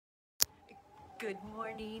Good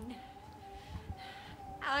morning.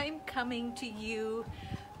 I'm coming to you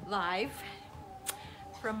live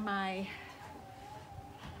from my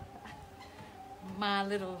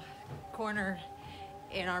little corner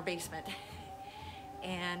in our basement,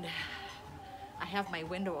 and I have my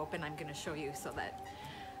window open. I'm going to show you so that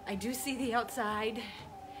I do see the outside,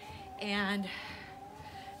 and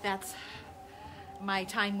that's my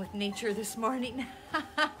time with nature this morning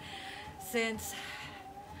since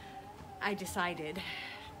I decided,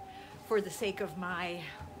 for the sake of my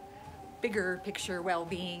bigger picture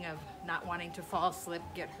well-being of not wanting to fall, slip,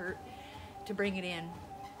 get hurt, to bring it in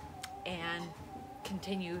and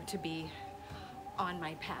continue to be on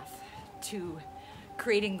my path to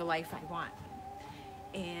creating the life I want.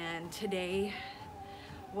 And today,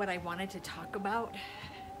 what I wanted to talk about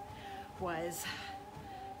was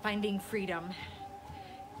finding freedom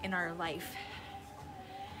in our life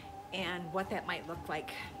and what that might look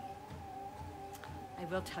like. I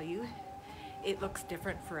will tell you, it looks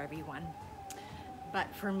different for everyone. But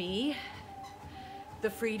for me, the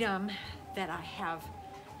freedom that I have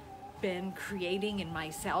been creating in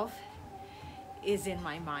myself is in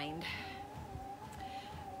my mind.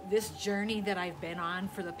 This journey that I've been on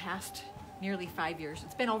for the past nearly 5 years,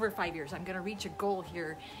 it's been over 5 years. I'm gonna reach a goal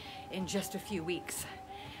here in just a few weeks.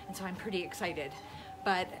 And so I'm pretty excited.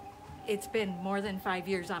 But it's been more than 5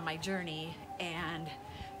 years on my journey, and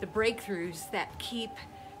the breakthroughs that keep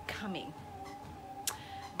coming.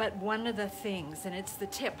 But one of the things, and it's the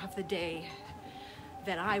tip of the day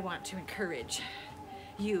that I want to encourage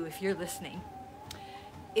you, if you're listening,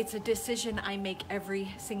 it's a decision I make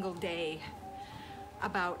every single day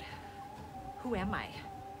about who am I?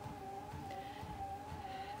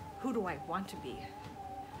 Who do I want to be?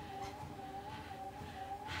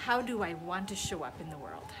 How do I want to show up in the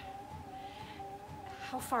world?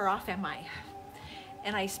 How far off am I?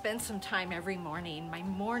 And I spend some time every morning. My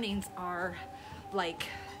mornings are like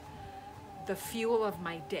the fuel of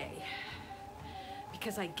my day,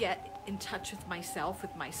 because I get in touch with myself,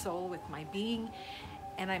 with my soul, with my being,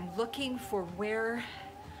 and I'm looking for where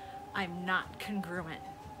I'm not congruent.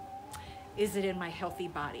 Is it in my healthy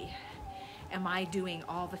body? Am I doing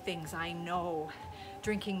all the things I know?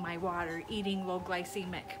 Drinking my water, eating low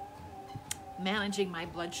glycemic, managing my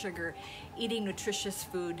blood sugar, eating nutritious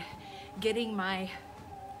food, getting my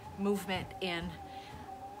movement in,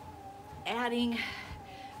 adding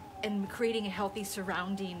and creating a healthy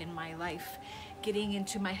surrounding in my life, getting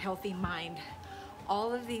into my healthy mind.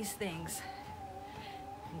 All of these things,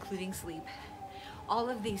 including sleep, all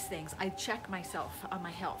of these things, I check myself on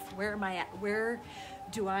my health. Where am I at? Where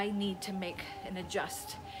do I need to make an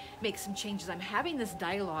adjust, make some changes? I'm having this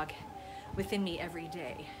dialogue within me every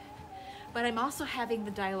day, but I'm also having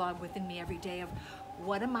the dialogue within me every day of,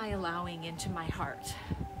 what am I allowing into my heart?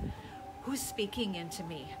 Who's speaking into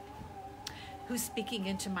me? Who's speaking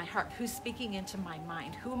into my heart? Who's speaking into my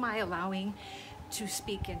mind? Who am I allowing to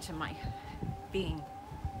speak into my being?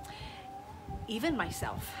 Even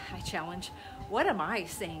myself, I challenge, what am I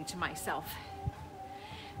saying to myself?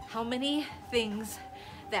 How many things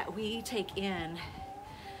that we take in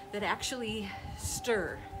that actually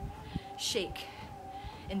stir, shake,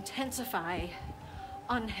 intensify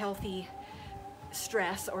unhealthy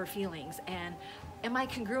stress or feelings, and am I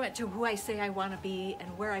congruent to who I say I want to be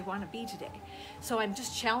and where I want to be today? So I'm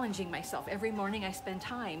just challenging myself. Every morning I spend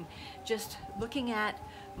time just looking at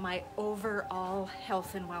my overall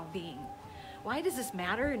health and well-being. Why does this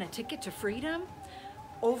matter in a ticket to freedom?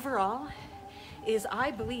 Overall is,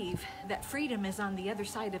 I believe that freedom is on the other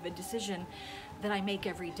side of a decision that I make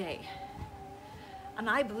every day. And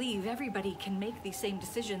I believe everybody can make these same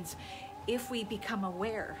decisions if we become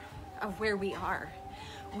aware of where we are.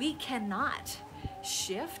 We cannot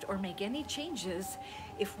shift or make any changes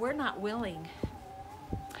if we're not willing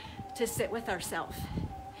to sit with ourselves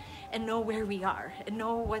and know where we are and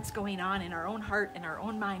know what's going on in our own heart, in our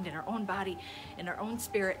own mind, in our own body, in our own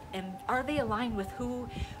spirit, and are they aligned with who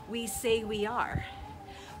we say we are,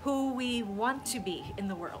 who we want to be in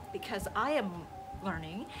the world? Because I am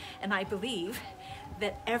learning, and I believe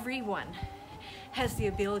that everyone has the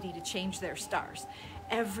ability to change their stars.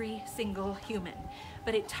 Every single human.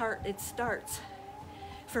 But it starts,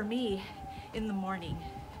 for me, in the morning,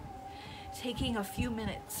 taking a few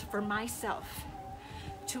minutes for myself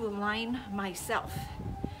to align myself,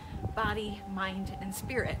 body, mind, and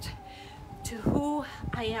spirit, to who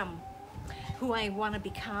I am, who I want to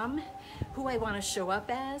become, who I want to show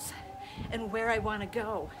up as, and where I want to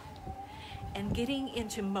go. And getting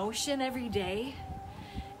into motion every day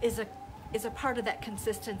is a part of that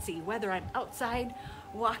consistency, whether I'm outside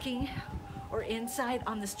walking or inside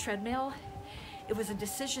on this treadmill. It was a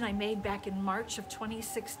decision I made back in March of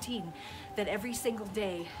 2016 that every single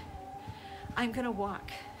day I'm gonna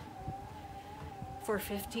walk for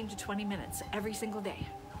 15 to 20 minutes every single day.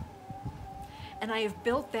 And I have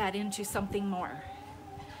built that into something more.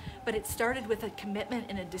 But it started with a commitment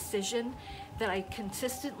and a decision that I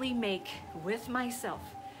consistently make with myself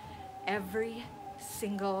every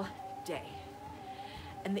single day.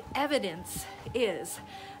 And the evidence is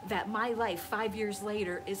that my life 5 years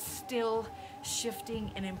later is still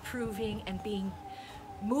shifting and improving and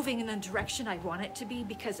moving in the direction I want it to be,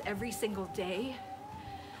 because every single day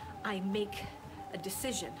I make a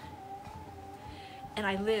decision and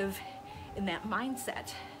I live in that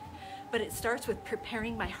mindset. But it starts with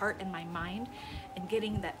preparing my heart and my mind and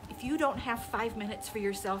getting that. If you don't have 5 minutes for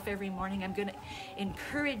yourself every morning, I'm gonna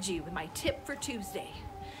encourage you with my tip for Tuesday,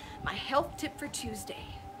 my health tip for Tuesday.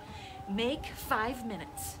 Make 5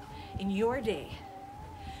 minutes in your day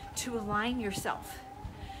to align yourself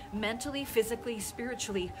mentally, physically,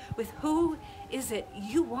 spiritually with who is it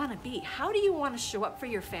you wanna be. How do you wanna show up for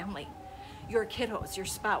your family, your kiddos, your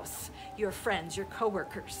spouse, your friends, your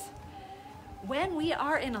coworkers? When we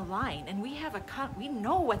are in a line and we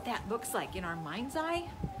know what that looks like in our mind's eye,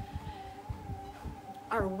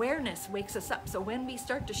 our awareness wakes us up. So when we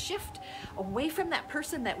start to shift away from that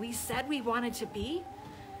person that we said we wanted to be,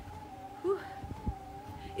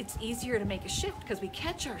 it's easier to make a shift because we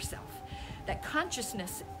catch ourselves. That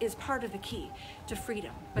consciousness is part of the key to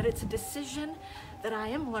freedom. But it's a decision that I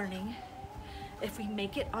am learning. If we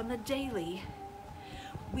make it on the daily,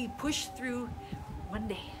 we push through one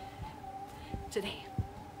day. Today,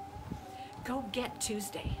 go get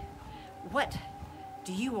Tuesday. What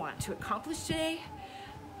do you want to accomplish today?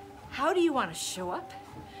 How do you want to show up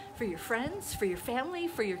for your friends, for your family,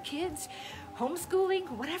 for your kids, homeschooling,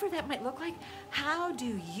 whatever that might look like? How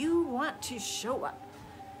do you want to show up?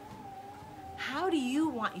 How do you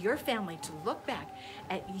want your family to look back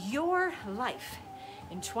at your life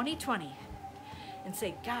in 2020 and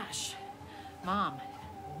say, gosh, Mom,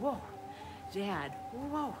 whoa, Dad,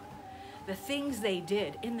 whoa. The things they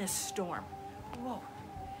did in this storm. Whoa.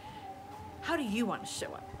 How do you want to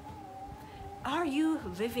show up? Are you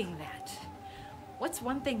living that? What's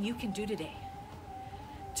one thing you can do today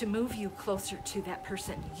to move you closer to that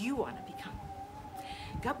person you want to become?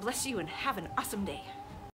 God bless you and have an awesome day.